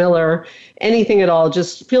 Josh Miller, anything at all,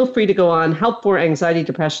 just feel free to go on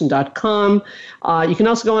helpforanxietydepression.com. You can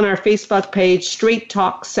also go on our Facebook page, Straight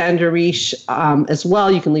Talk Sandra Reich, as well.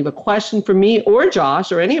 You can leave a question for me or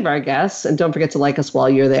Josh or any of our guests, and don't forget to like us while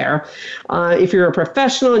you're there. If you're a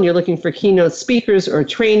professional and you're looking for keynote speakers or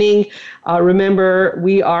training, remember,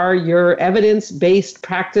 we are your evidence-based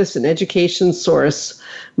practice and education source.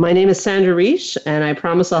 My name is Sandra Reich, and I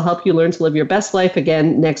promise I'll help you learn to live your best life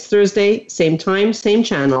again next Thursday, same time, same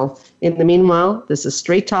channel. In the meanwhile, this is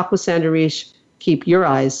Straight Talk with Sandra Reich. Keep your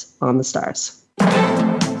eyes on the stars.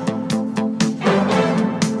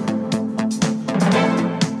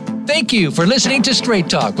 Thank you for listening to Straight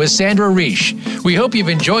Talk with Sandra Reich. We hope you've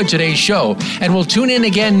enjoyed today's show, and we'll tune in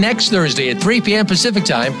again next Thursday at 3 p.m. Pacific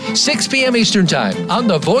Time, 6 p.m. Eastern Time on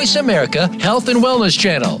the Voice America Health and Wellness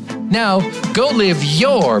Channel. Now, go live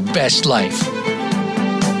your best life.